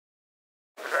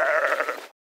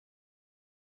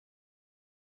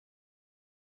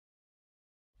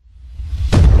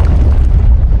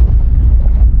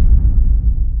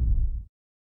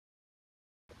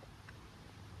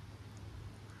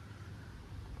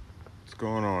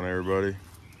going on, everybody?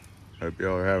 Hope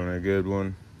y'all are having a good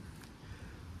one.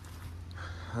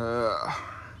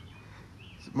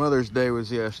 Mother's Day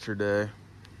was yesterday.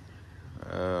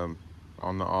 On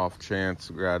the off chance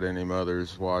we got any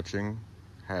mothers watching,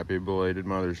 happy belated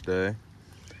Mother's Day.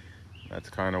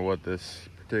 That's kind of what this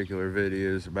particular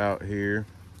video is about here.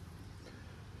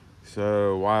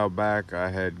 So a while back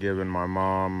I had given my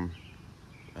mom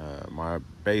my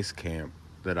Basecamp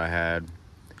that I had,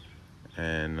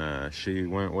 and she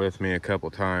went with me a couple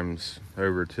times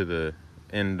over to the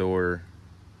indoor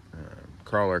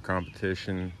crawler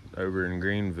competition over in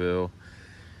Greenville,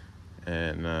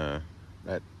 and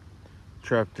that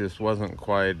truck just wasn't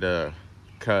quite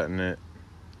cutting it.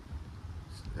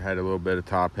 Had a little bit of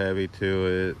top heavy to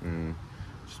it, and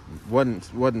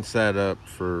wasn't set up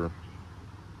for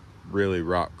really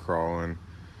rock crawling.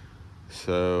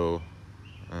 So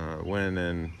went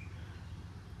and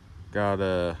got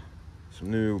some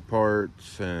new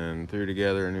parts and threw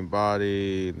together a new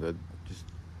body, just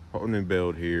whole new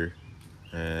build here.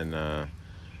 And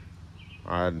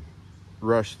I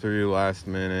rushed through last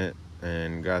minute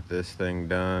and got this thing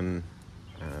done,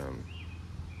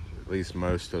 at least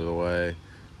most of the way,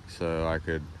 so I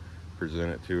could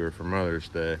present it to her for Mother's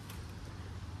Day.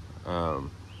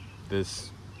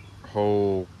 This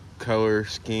whole color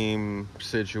scheme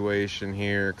situation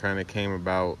here kind of came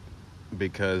about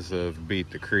because of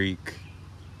Beat the Creek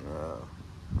a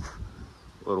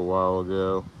little while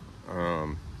ago.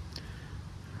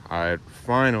 I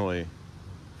finally,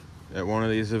 at one of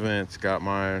these events, got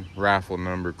my raffle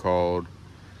number called,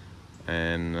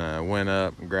 and went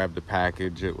up and grabbed the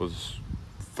package. It was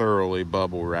thoroughly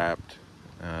bubble wrapped,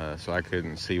 so I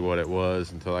couldn't see what it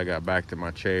was until I got back to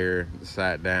my chair,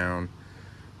 sat down,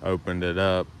 opened it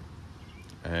up,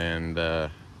 and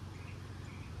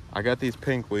I got these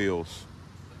pink wheels.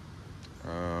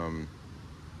 I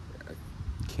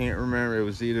can't remember, it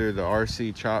was either the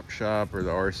RC Chop Shop or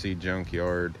the RC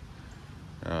Junkyard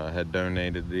had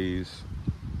donated these.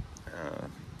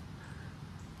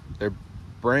 They're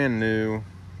brand new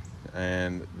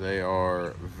and they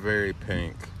are very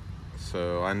pink,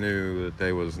 so I knew that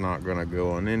they was not going to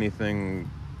go on anything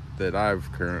that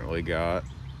I've currently got.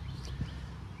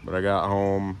 But I got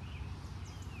home,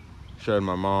 showed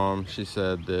my mom. She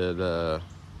said that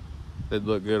they'd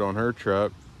look good on her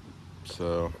truck,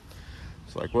 so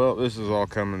it's like, well, this is all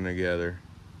coming together.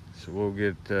 So we'll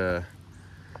get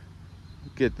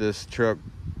this truck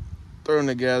thrown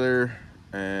together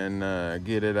and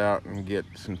get it out and get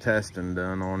some testing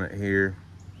done on it here.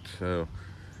 So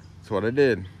that's what I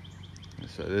did.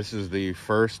 So this is the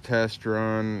first test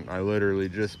run. I literally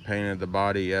just painted the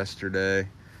body yesterday.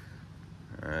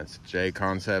 It's J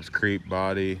Concepts Creep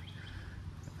body,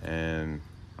 and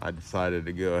I decided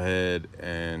to go ahead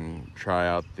and try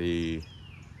out the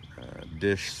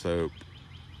dish soap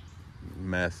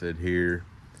method here.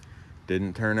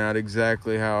 Didn't turn out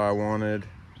exactly how I wanted,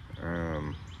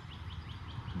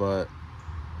 but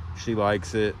she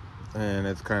likes it, and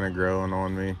it's kind of growing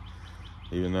on me.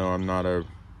 Even though I'm not a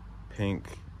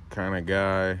pink kind of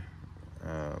guy,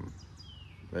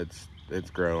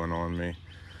 it's growing on me.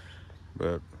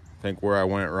 But I think where I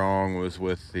went wrong was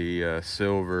with the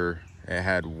silver. It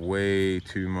had way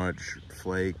too much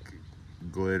flake,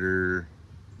 glitter,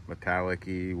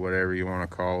 metallic-y, whatever you want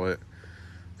to call it.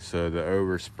 So the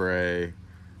overspray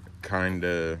kind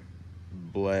of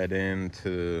bled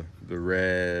into the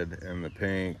red and the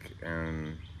pink,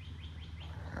 and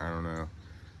I don't know,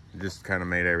 it just kind of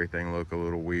made everything look a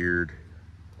little weird.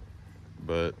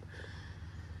 But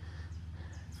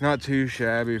not too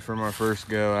shabby for my first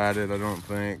go at it, I don't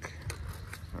think.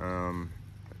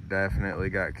 Definitely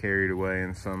got carried away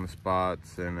in some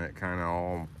spots, and it kind of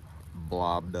all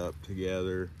blobbed up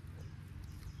together,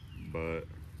 but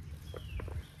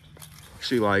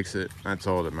she likes it. That's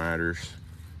all that matters.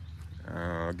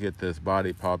 I'll get this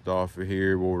body popped off of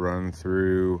here. We'll run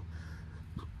through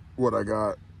what I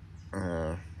got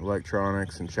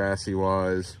electronics and chassis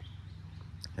wise,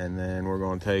 and then we're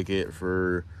going to take it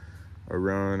for a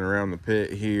run around the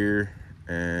pit here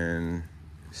and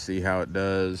see how it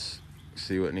does,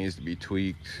 see what needs to be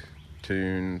tweaked,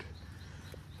 tuned.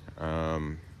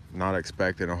 Not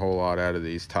expecting a whole lot out of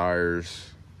these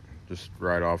tires just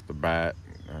right off the bat.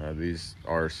 These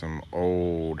are some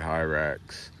old high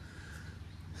racks,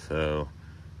 so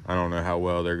I don't know how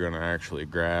well they're going to actually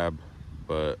grab,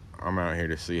 but I'm out here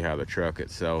to see how the truck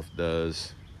itself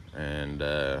does, and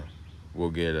we'll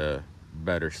get a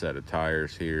better set of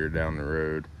tires here down the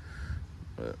road.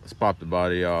 But let's pop the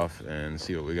body off and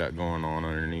see what we got going on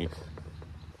underneath.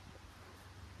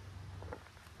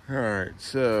 All right,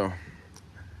 so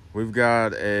we've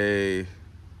got a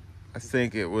I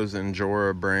think it was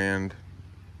Enjora brand.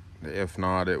 If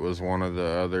not, it was one of the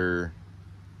other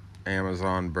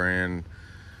Amazon brand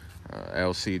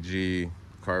LCG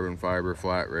carbon fiber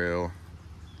flat rail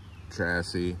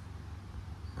chassis.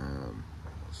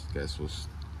 I guess we'll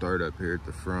start up here at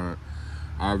the front.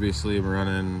 Obviously, I'm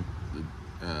running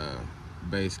the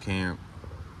Basecamp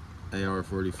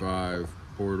AR-45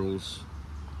 portals.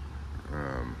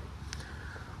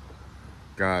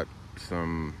 Got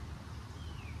some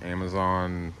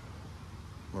Amazon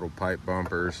little pipe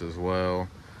bumpers as well.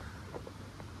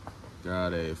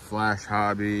 Got a Flash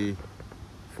Hobby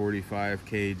 45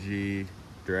 kg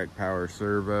direct power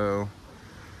servo.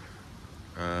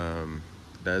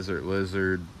 Desert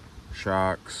Lizard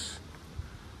shocks.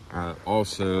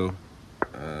 Also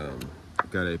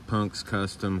got a Punks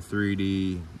Custom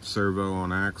 3D servo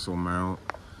on axle mount,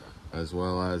 as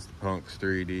well as the Punks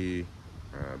 3D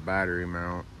battery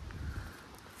mount.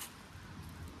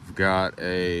 I've got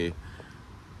a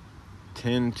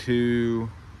 10-2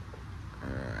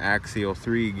 axial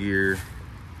 3-gear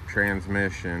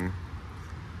transmission,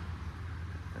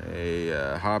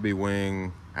 a Hobby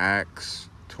Wing Axe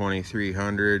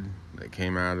 2300 that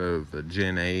came out of the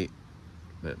Gen 8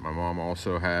 that my mom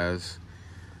also has,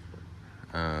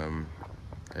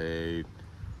 a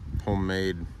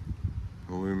homemade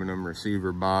aluminum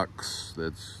receiver box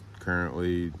that's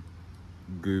currently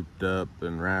gooped up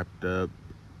and wrapped up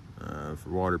for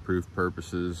waterproof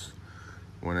purposes.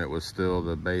 When it was still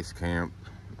the Basecamp,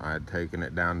 I had taken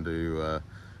it down to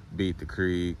Beat the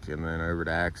Creek and then over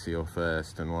to Axial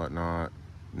Fest and whatnot.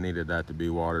 Needed that to be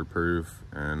waterproof,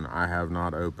 and I have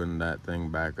not opened that thing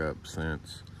back up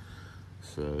since.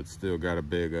 So it's still got a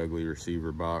big ugly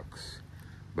receiver box,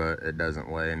 but it doesn't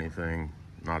weigh anything,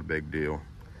 not a big deal.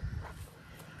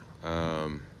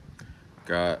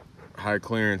 Got high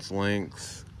clearance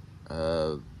links.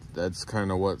 That's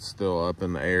kind of what's still up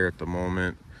in the air at the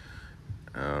moment.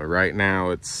 Right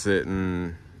now it's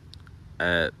sitting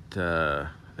at I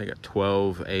think a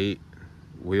 12.8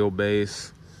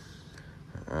 wheelbase.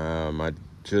 I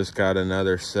just got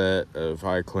another set of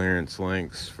high clearance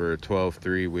links for a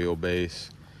 12.3 wheelbase.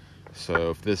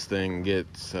 So if this thing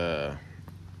gets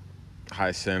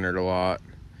high centered a lot,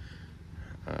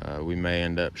 we may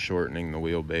end up shortening the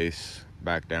wheelbase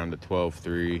back down to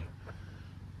 12.3.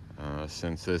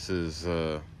 Since this is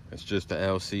it's just a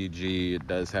LCG, it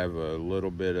does have a little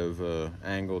bit of a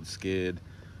angled skid,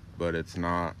 but it's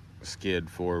not skid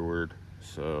forward.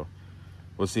 So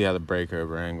we'll see how the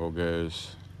breakover angle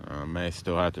goes. May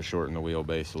still have to shorten the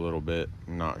wheelbase a little bit,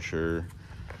 I'm not sure.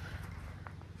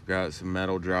 Got some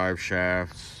metal drive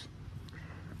shafts.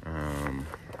 I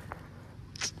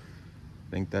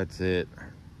think that's it.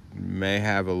 May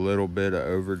have a little bit of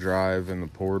overdrive in the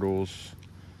portals.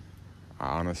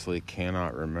 I honestly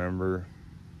cannot remember.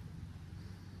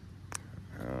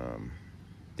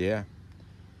 Yeah,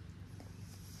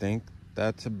 think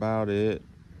that's about it.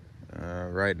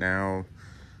 Right now,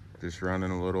 just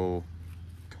running a little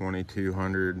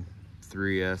 2200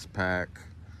 3S pack.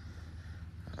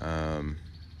 I've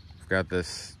got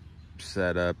this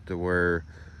set up to where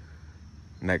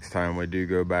next time we do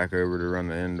go back over to run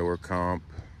the indoor comp,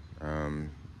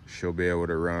 she'll be able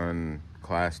to run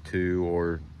class 2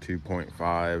 or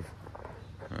 2.5,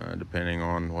 depending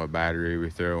on what battery we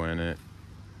throw in it.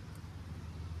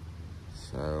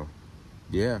 So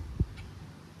yeah,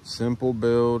 simple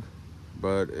build,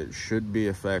 but it should be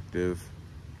effective.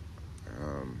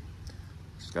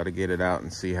 Just got to get it out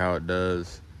and see how it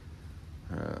does.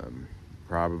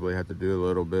 Probably have to do a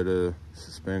little bit of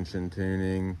suspension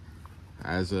tuning.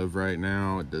 As of right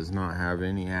now, it does not have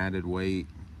any added weight.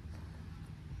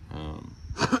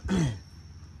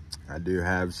 I do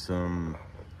have some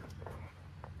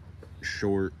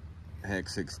short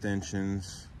hex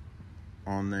extensions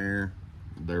on there.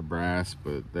 They're brass,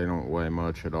 but they don't weigh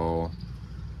much at all.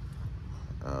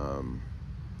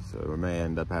 So we may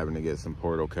end up having to get some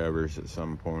portal covers at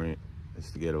some point,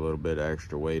 just to get a little bit of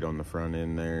extra weight on the front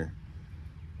end there.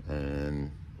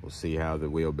 And we'll see how the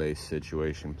wheelbase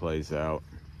situation plays out.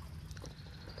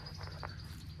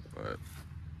 But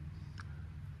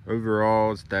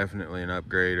overall, it's definitely an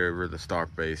upgrade over the stock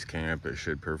Basecamp. It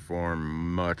should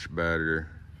perform much better.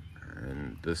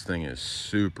 And this thing is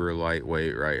super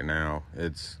lightweight right now.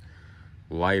 It's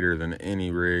lighter than any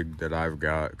rig that I've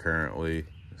got currently.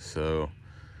 So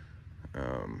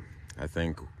I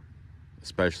think,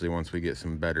 especially once we get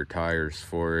some better tires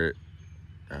for it,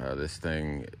 this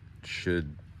thing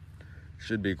should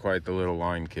be quite the little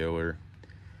line killer.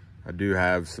 I do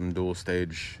have some dual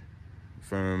stage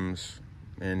foams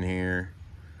in here,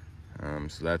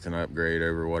 so that's an upgrade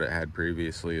over what it had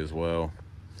previously as well.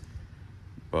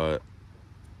 But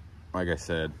like I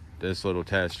said, this little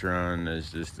test run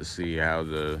is just to see how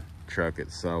the truck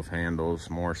itself handles,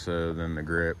 more so than the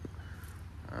grip.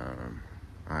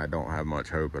 I don't have much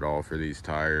hope at all for these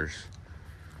tires,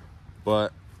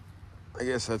 but I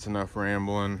guess that's enough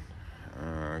rambling.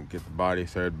 Get the body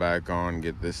thread back on,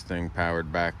 get this thing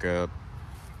powered back up,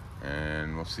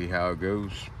 and we'll see how it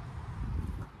goes.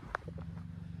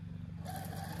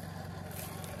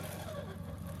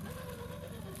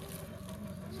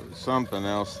 So something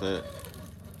else that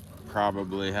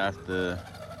probably have to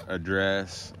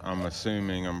address, I'm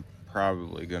assuming I'm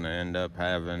probably going to end up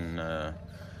having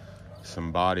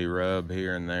some body rub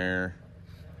here and there.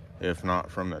 If not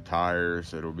from the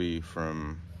tires, it'll be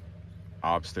from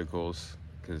obstacles,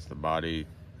 because the body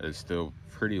is still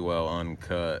pretty well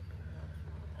uncut.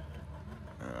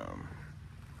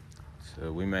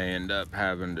 So we may end up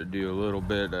having to do a little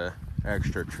bit of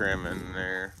extra trimming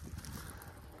there.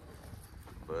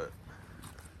 But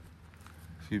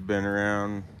if you've been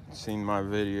around, seen my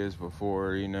videos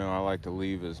before, you know I like to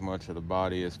leave as much of the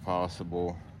body as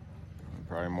possible,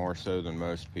 probably more so than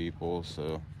most people.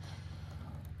 So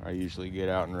I usually get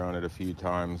out and run it a few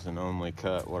times and only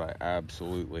cut what I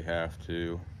absolutely have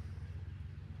to.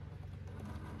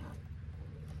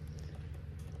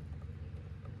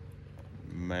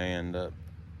 May end up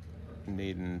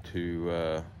needing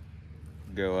to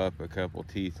go up a couple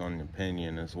teeth on the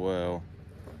pinion as well.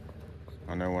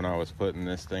 I know when I was putting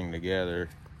this thing together,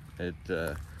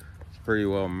 it's pretty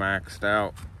well maxed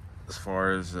out as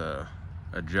far as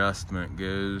adjustment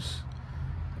goes.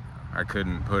 I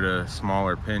couldn't put a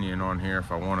smaller pinion on here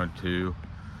if I wanted to.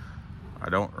 I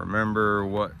don't remember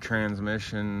what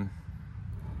transmission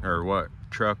or what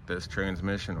truck this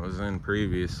transmission was in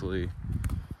previously,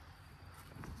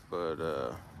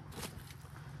 but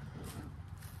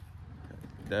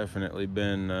definitely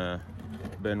been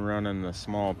running the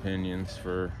small pinions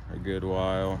for a good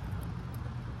while.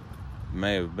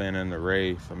 May have been in the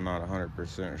Wraith, I'm not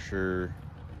 100% sure,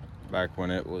 back when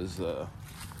it was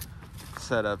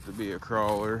set up to be a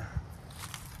crawler.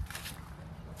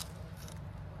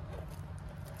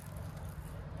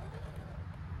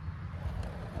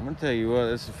 I'm gonna tell you what,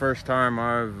 this is the first time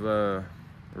I've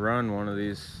run one of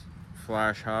these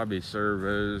Flash Hobby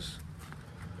servos.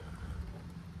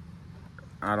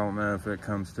 I don't know if it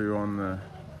comes through on the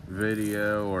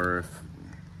video or if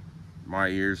my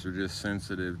ears are just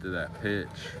sensitive to that pitch,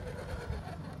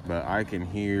 but I can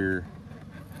hear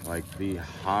like the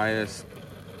highest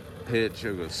pitch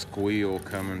of a squeal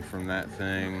coming from that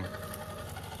thing.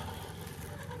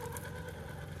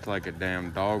 It's like a damn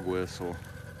dog whistle.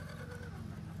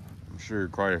 I'm sure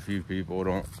quite a few people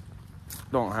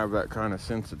don't have that kind of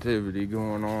sensitivity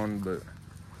going on, but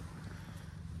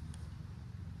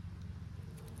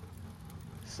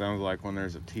sounds like when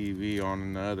there's a TV on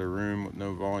in the other room with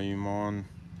no volume on,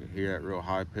 you hear that real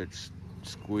high-pitched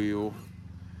squeal.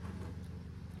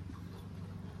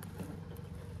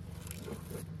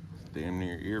 It's damn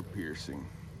near ear piercing.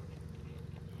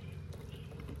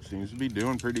 Seems to be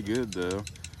doing pretty good though.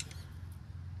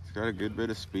 It's got a good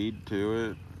bit of speed to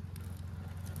it.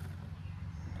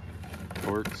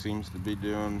 Torque seems to be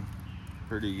doing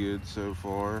pretty good so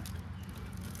far.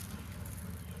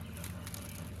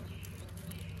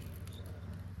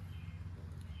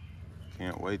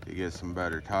 Can't wait to get some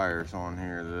better tires on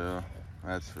here though,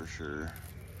 that's for sure.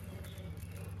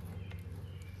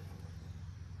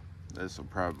 This will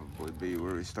probably be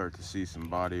where we start to see some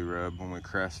body rub, when we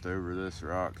crest over this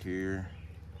rock here.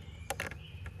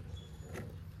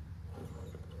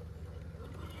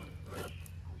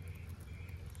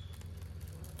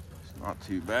 It's not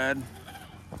too bad.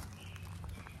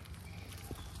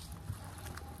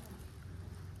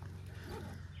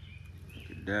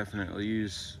 Could definitely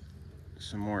use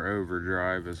some more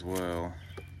overdrive as well.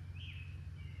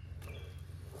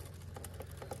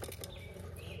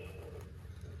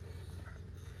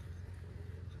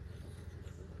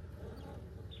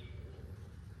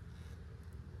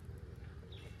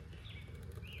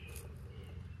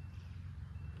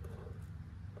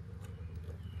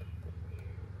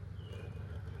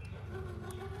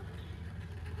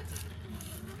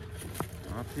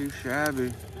 Not too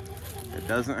shabby. It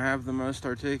doesn't have the most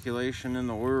articulation in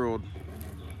the world,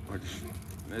 which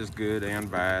is good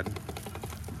and bad,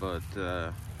 but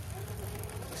it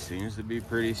seems to be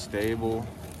pretty stable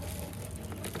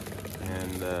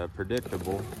and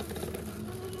predictable.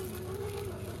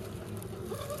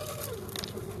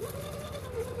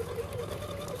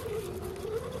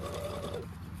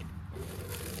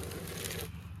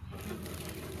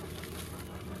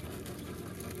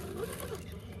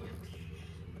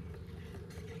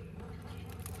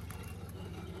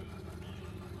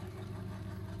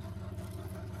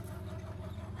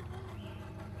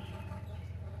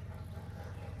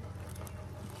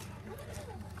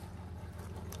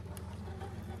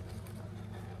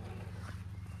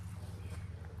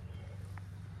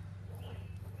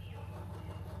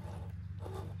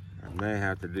 May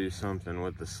have to do something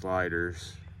with the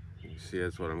sliders. You see,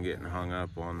 that's what I'm getting hung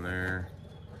up on there.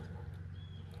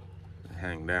 They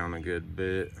hang down a good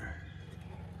bit.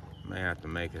 May have to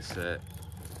make a set.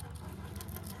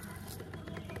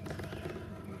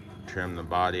 Trim the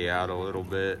body out a little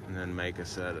bit and then make a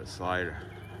set of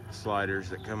sliders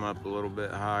that come up a little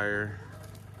bit higher.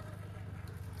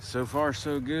 So far,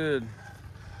 so good.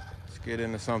 Let's get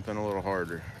into something a little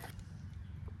harder.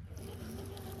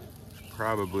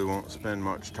 Probably won't spend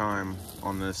much time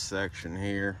on this section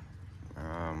here.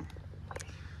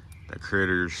 The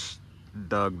critters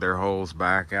dug their holes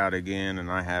back out again,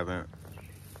 and I haven't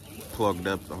plugged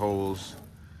up the holes.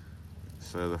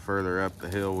 So the further up the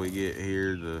hill we get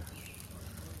here, the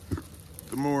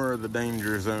more of the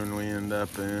danger zone we end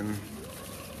up in.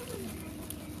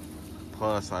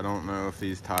 Plus, I don't know if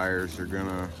these tires are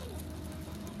gonna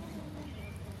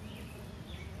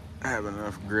have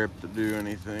enough grip to do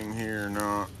anything here or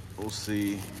not. We'll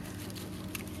see.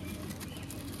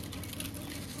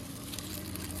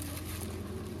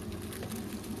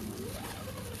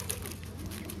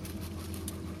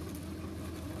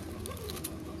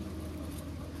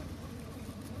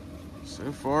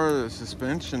 So far, the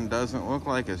suspension doesn't look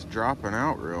like it's dropping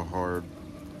out real hard.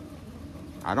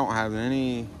 I don't have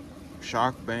any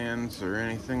shock bands or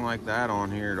anything like that on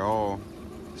here at all,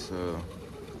 so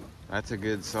that's a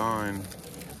good sign.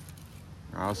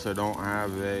 I also don't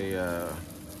have a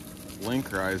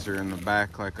link riser in the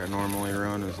back like I normally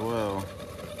run as well.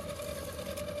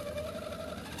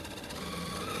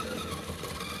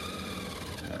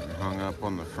 And hung up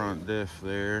on the front diff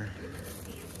there.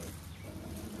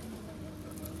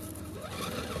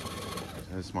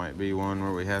 This might be one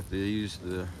where we have to use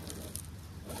the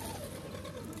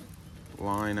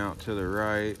line out to the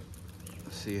right.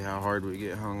 See how hard we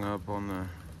get hung up on the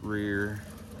rear.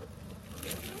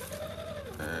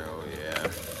 Oh yeah,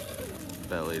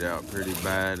 bellied out pretty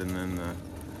bad. And then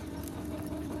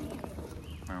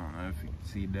I don't know if you can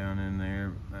see down in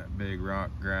there, that big rock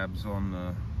grabs on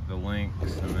the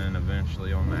links, and then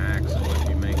eventually on the axle if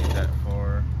you make it that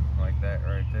far, like that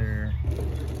right there.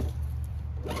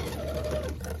 If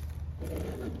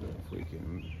we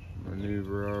can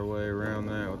maneuver our way around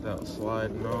that without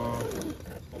sliding off.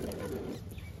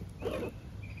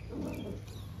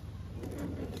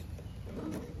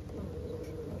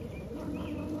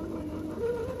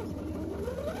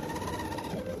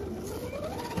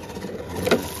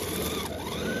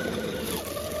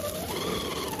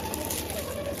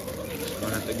 I'll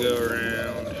have to go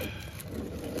around,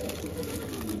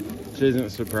 which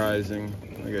isn't surprising.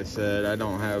 Like I said, I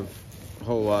don't have a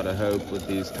whole lot of hope with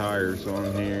these tires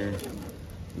on here.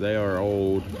 They are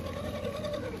old.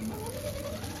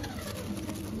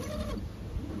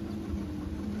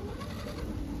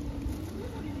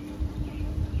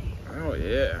 Oh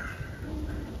yeah.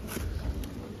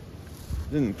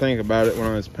 Didn't think about it when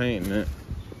I was painting it,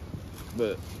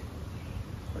 but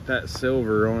with that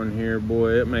silver on here,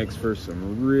 boy, it makes for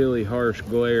some really harsh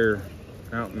glare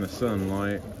out in the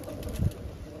sunlight.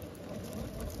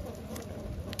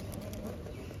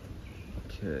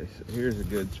 Okay, so here's a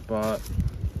good spot.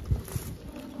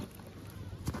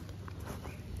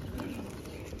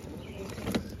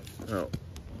 Oh,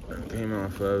 that came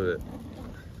off of it.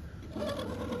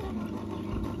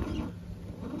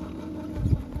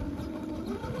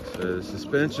 So the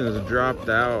suspension is dropped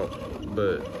out,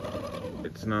 but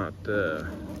it's not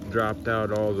dropped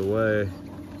out all the way.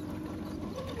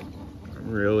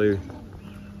 I'm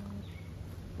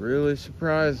really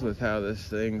surprised with how this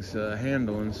thing's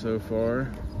handling so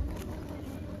far.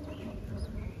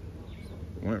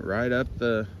 Went right up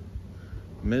the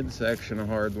midsection of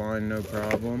hardline, no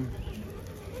problem.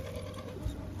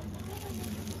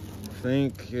 I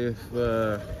think if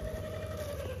I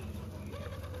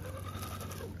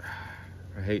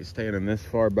hate standing this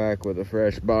far back with a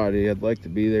fresh body. I'd like to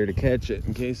be there to catch it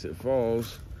in case it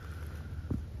falls,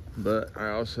 but I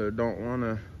also don't want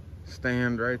to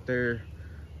stand right there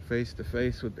face to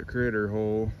face with the critter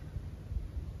hole.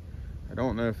 I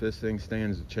don't know if this thing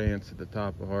stands a chance at the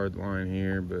top of hardline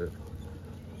here, but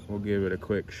we'll give it a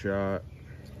quick shot.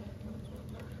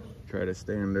 Try to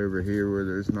stand over here where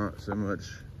there's not so much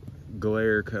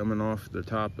glare coming off the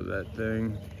top of that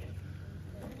thing.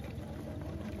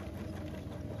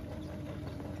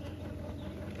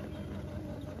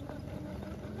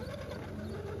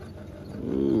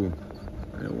 Ooh,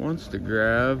 it wants to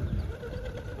grab.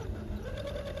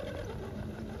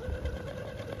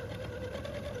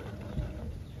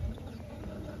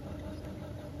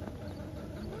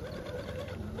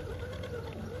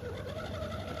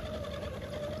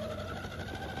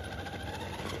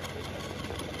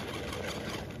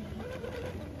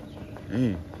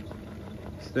 Man,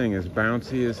 this thing is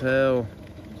bouncy as hell.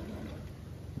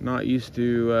 Not used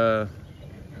to a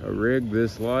rig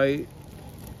this light.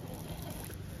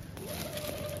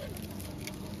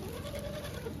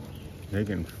 You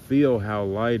can feel how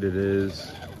light it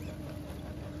is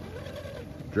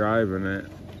driving it.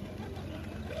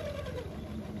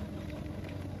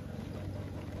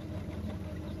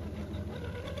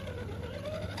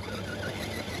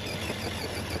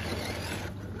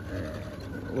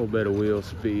 A little bit of wheel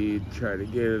speed, try to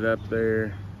get it up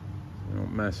there.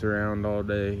 Don't mess around all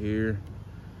day here.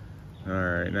 All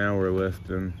right, now we're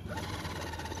lifting.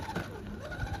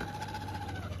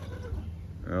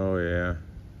 Oh yeah,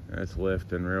 that's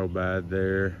lifting real bad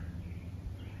there.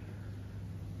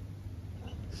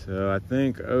 So I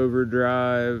think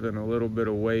overdrive and a little bit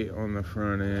of weight on the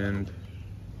front end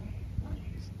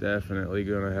is definitely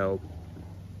gonna help.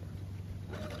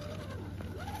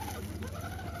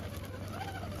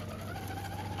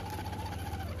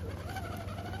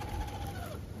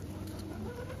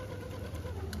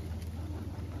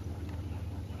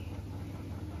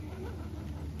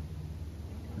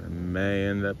 May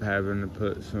end up having to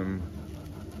put some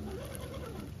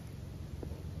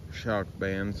shock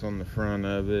bands on the front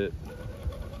of it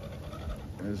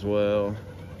as well,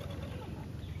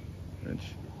 which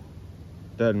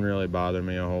doesn't really bother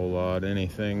me a whole lot.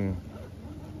 Anything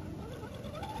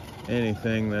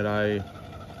that I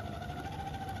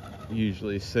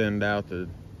usually send out to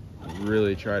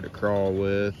really try to crawl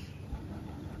with,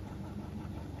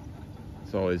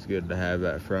 it's always good to have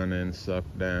that front end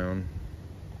sucked down.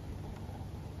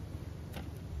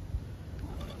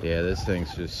 Yeah, this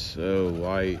thing's just so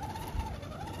light.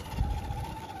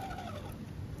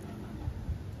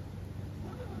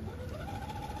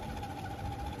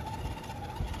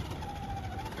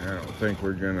 I don't think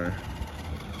we're gonna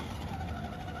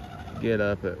get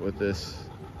up it with this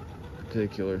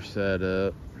particular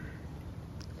setup.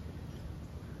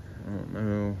 I don't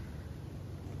know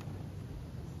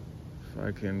if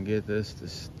I can get this to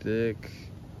stick.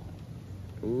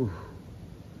 Ooh.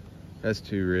 That's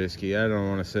too risky. I don't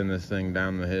want to send this thing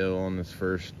down the hill on this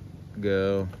first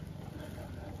go.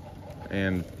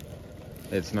 And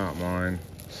it's not mine,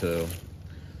 so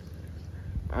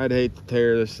I'd hate to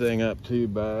tear this thing up too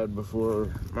bad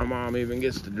before my mom even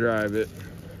gets to drive it.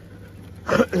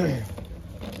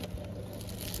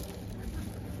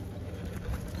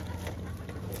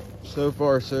 So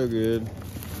far, so good.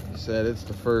 Like I said, it's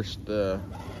the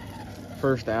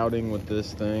first outing with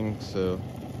this thing, so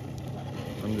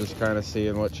I'm just kind of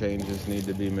seeing what changes need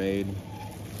to be made.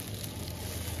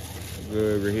 I'll go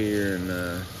over here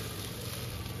and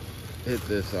hit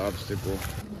this obstacle.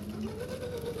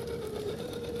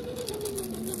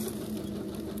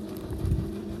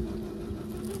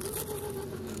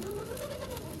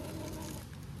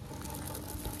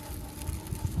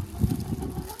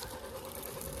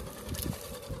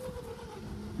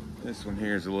 This one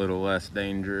here is a little less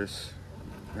dangerous.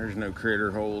 There's no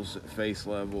critter holes at face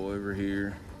level over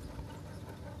here.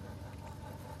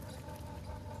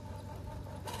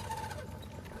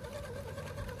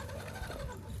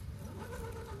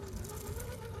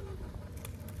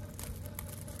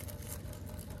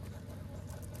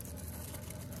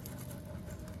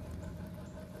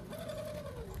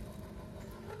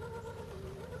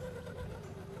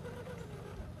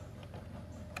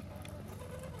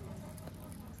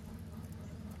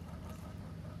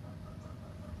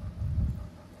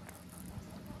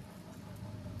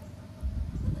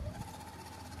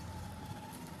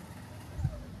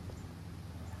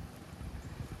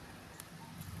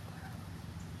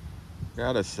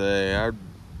 Gotta say, I'm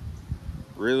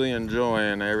really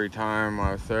enjoying every time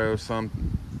I throw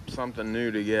something new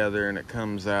together and it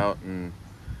comes out and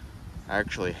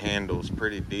actually handles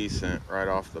pretty decent right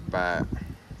off the bat.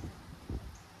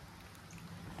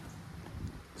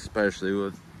 Especially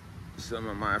with some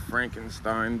of my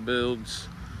Frankenstein builds,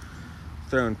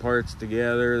 throwing parts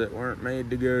together that weren't made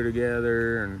to go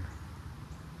together and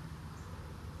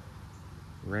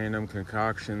random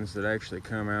concoctions that actually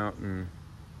come out and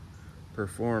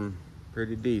perform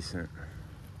pretty decent.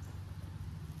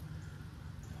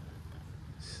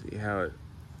 See how it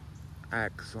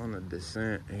acts on the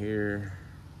descent here.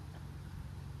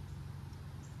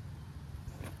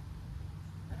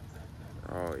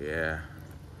 Oh yeah,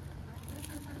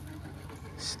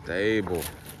 stable.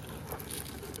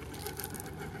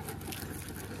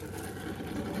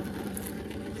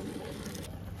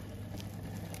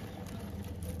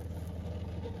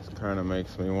 This kind of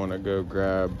makes me want to go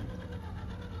grab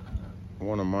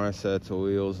one of my sets of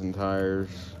wheels and tires,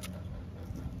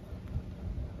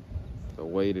 the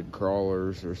weighted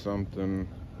crawlers or something,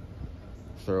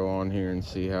 throw on here and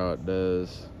see how it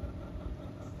does.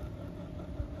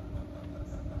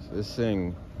 So this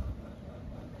thing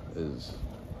is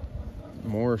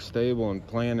more stable and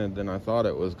planted than I thought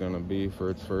it was going to be for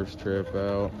its first trip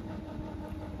out.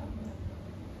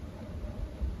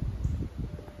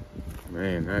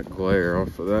 Man, that glare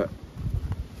off of that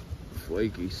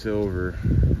flaky silver,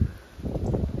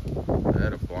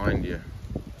 that'll blind you.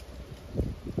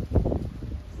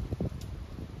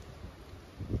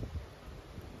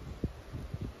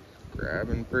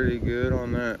 Grabbing pretty good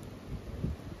on that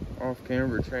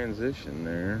off-camber transition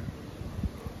there.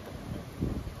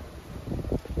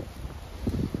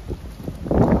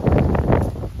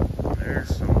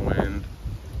 There's some wind.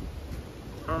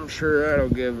 I'm sure that'll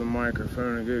give the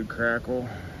microphone a good crackle.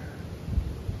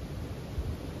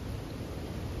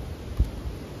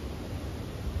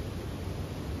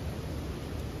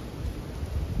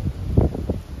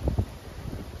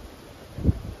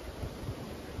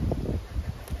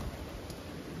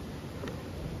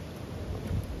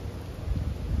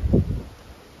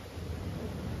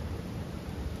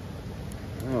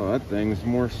 Oh, that thing's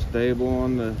more stable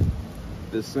on the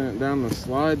descent down the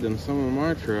slide than some of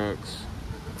my trucks.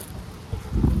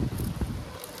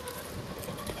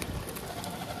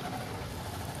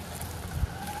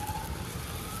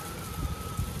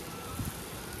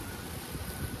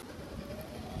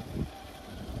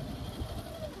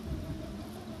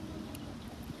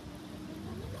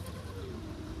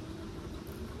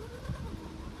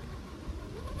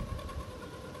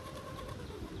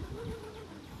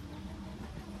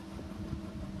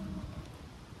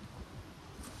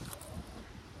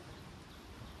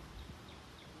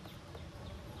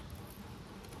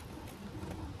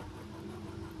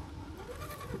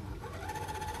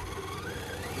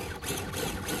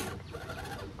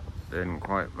 Didn't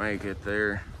quite make it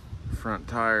there. Front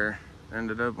tire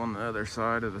ended up on the other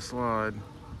side of the slide.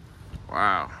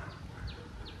 Wow.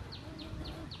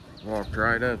 Walked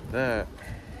right up that.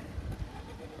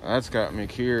 That's got me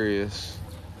curious.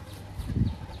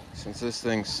 Since this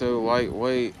thing's so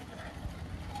lightweight,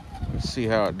 let's see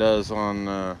how it does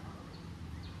on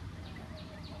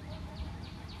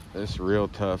this real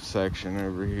tough section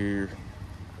over here.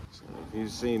 So if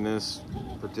you've seen this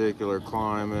particular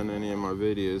climb in any of my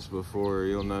videos before,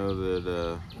 you'll know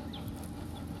that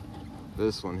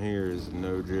this one here is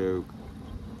no joke.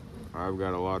 I've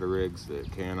got a lot of rigs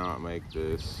that cannot make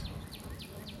this,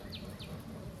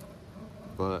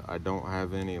 but I don't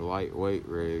have any lightweight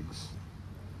rigs.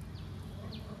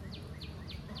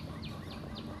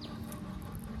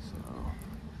 So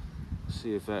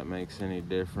see if that makes any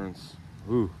difference.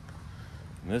 Ooh,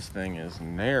 this thing is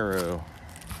narrow.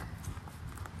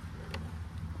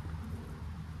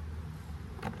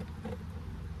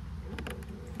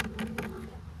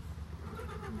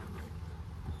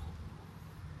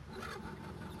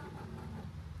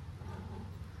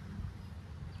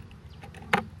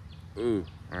 Ooh,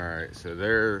 all right, so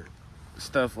there,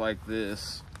 stuff like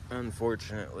this,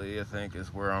 unfortunately, I think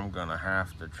is where I'm gonna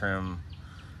have to trim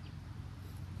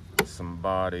some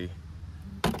body.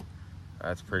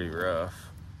 That's pretty rough.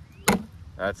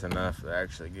 That's enough to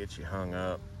actually get you hung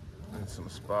up in some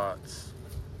spots.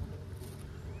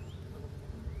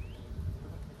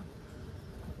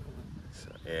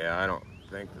 So yeah, I don't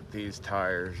think that these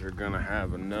tires are gonna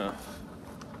have enough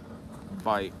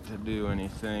bite to do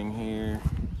anything here.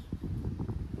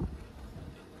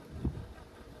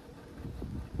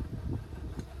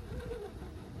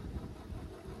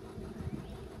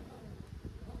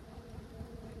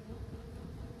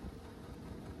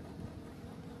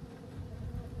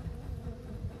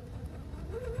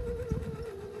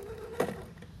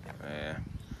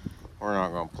 We're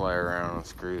not gonna play around and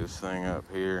screw this thing up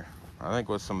here. I think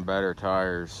with some better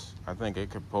tires, I think it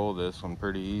could pull this one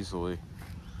pretty easily.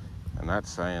 And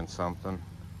that's saying something.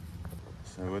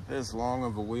 So with this long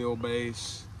of a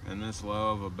wheelbase and this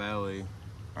low of a belly,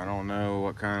 I don't know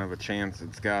what kind of a chance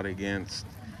it's got against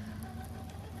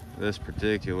this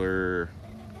particular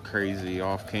crazy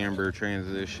off-camber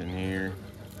transition here,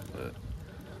 but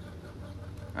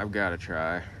I've got to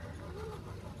try.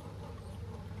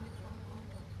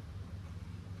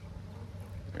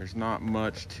 There's not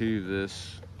much to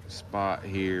this spot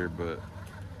here, but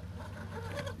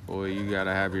boy, you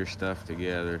gotta have your stuff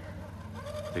together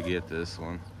to get this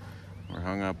one. We're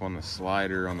hung up on the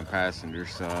slider on the passenger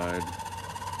side.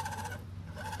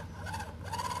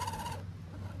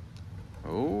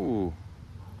 Oh.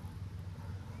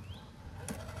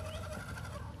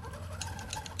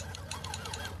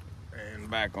 And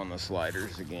back on the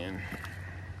sliders again.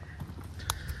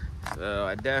 So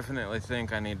I definitely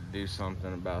think I need to do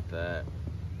something about that.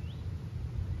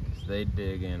 They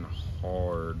dig in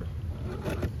hard.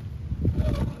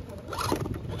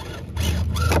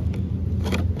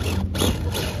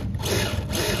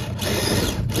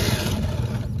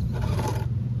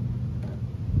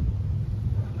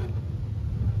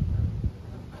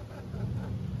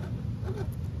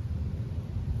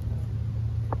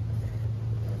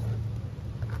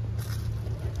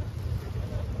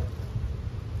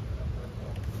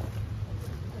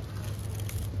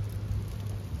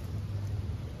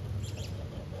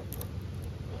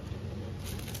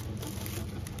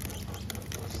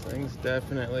 Thing's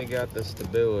definitely got the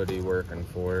stability working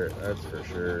for it, that's for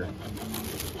sure.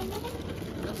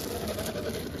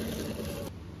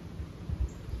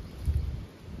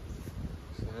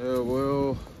 So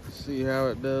we'll see how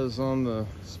it does on the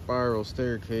spiral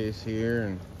staircase here,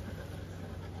 and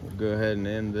we'll go ahead and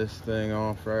end this thing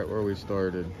off right where we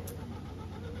started.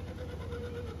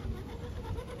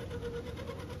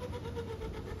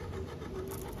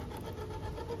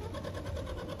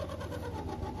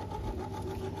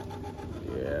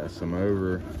 Yeah, some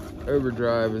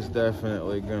overdrive is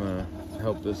definitely gonna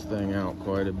help this thing out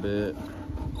quite a bit.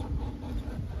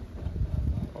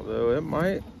 Although it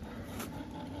might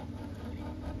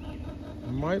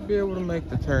be able to make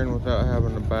the turn without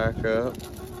having to back up.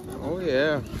 Oh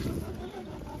yeah.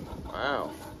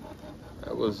 Wow.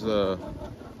 That was a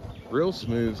real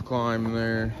smooth climb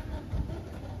there.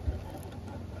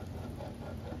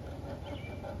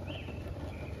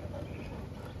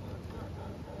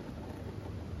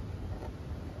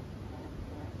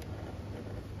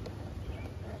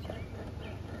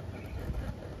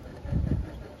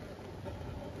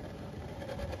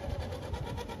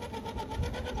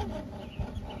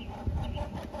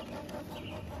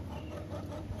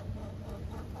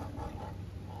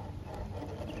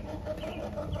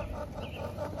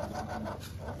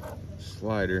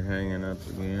 Slider hanging up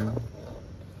again.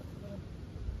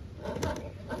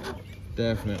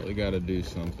 Definitely got to do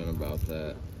something about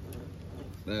that.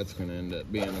 That's going to end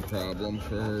up being a problem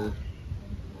for her.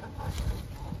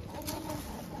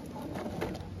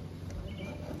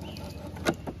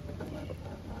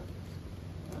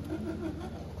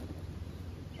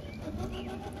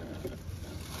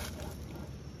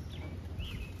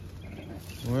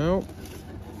 Well,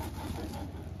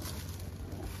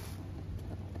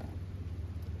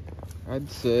 I'd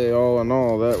say all in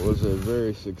all, that was a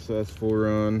very successful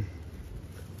run.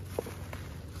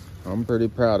 I'm pretty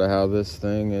proud of how this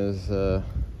thing is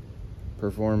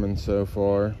performing so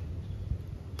far.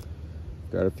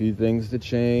 Got a few things to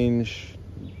change.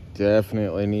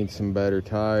 Definitely need some better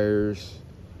tires.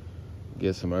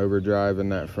 Get some overdrive in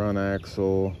that front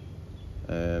axle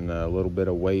and a little bit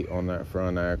of weight on that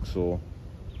front axle.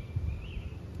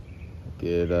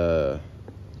 Get a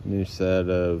new set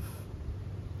of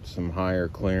some higher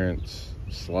clearance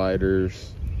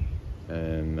sliders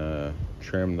and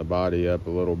trim the body up a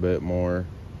little bit more.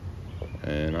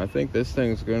 And I think this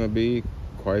thing's gonna be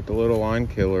quite the little line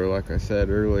killer, like I said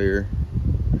earlier.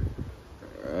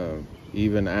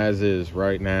 Even as is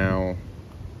right now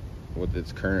with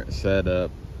its current setup,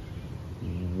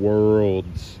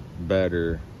 worlds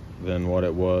better than what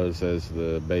it was as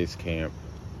the Basecamp.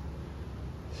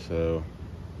 So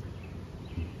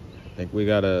I think we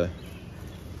gotta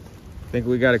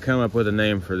come up with a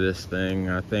name for this thing.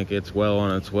 I think it's well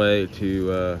on its way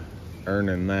to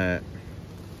earning that.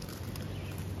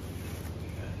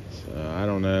 So I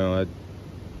don't know. I'm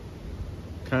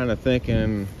kind of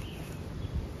thinking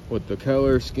with the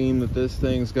color scheme that this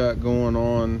thing's got going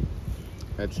on,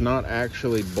 it's not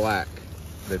actually black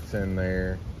that's in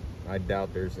there. I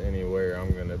doubt there's anywhere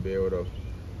I'm gonna be able to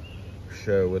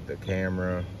show with the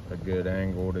camera a good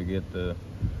angle to get the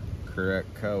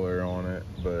correct color on it,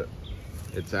 but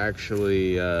it's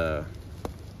actually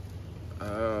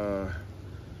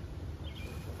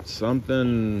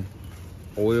something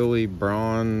oily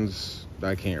bronze.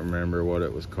 I can't remember what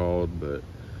it was called, but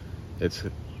it's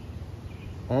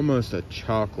almost a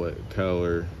chocolate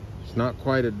color. It's not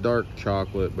quite a dark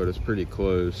chocolate, but it's pretty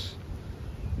close.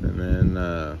 And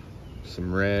then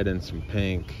some red and some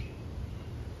pink.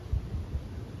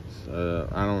 So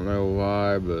I don't know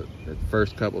why, but the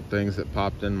first couple things that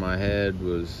popped in my head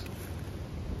was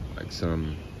like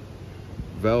some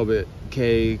velvet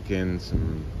cake and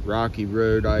some Rocky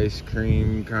Road ice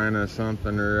cream, kind of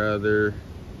something or other.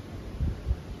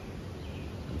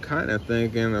 I'm kind of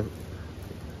thinking of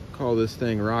call this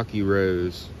thing Rocky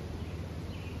Rose.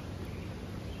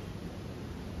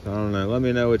 So I don't know. Let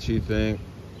me know what you think.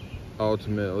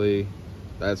 Ultimately,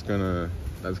 that's gonna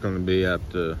be up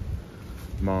to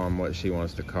Mom what she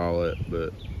wants to call it,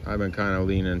 but I've been kind of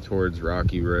leaning towards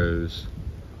Rocky Rose.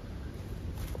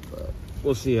 But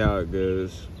we'll see how it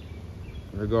goes.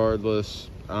 Regardless,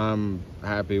 I'm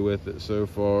happy with it so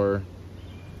far,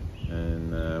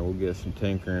 and we'll get some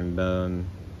tinkering done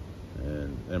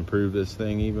and improve this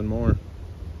thing even more.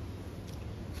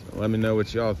 So let me know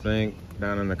what y'all think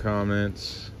down in the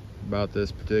comments about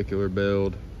this particular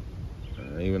build.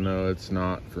 Even though it's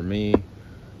not for me,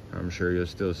 I'm sure you'll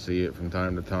still see it from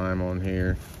time to time on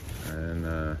here,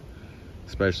 and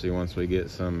especially once we get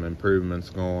some improvements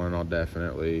going, I'll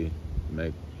definitely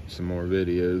make some more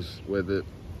videos with it.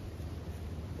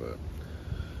 But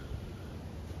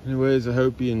anyways, I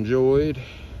hope you enjoyed.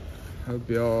 Hope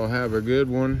y'all have a good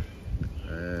one,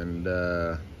 and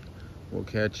we'll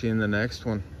catch you in the next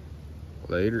one.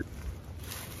 Later.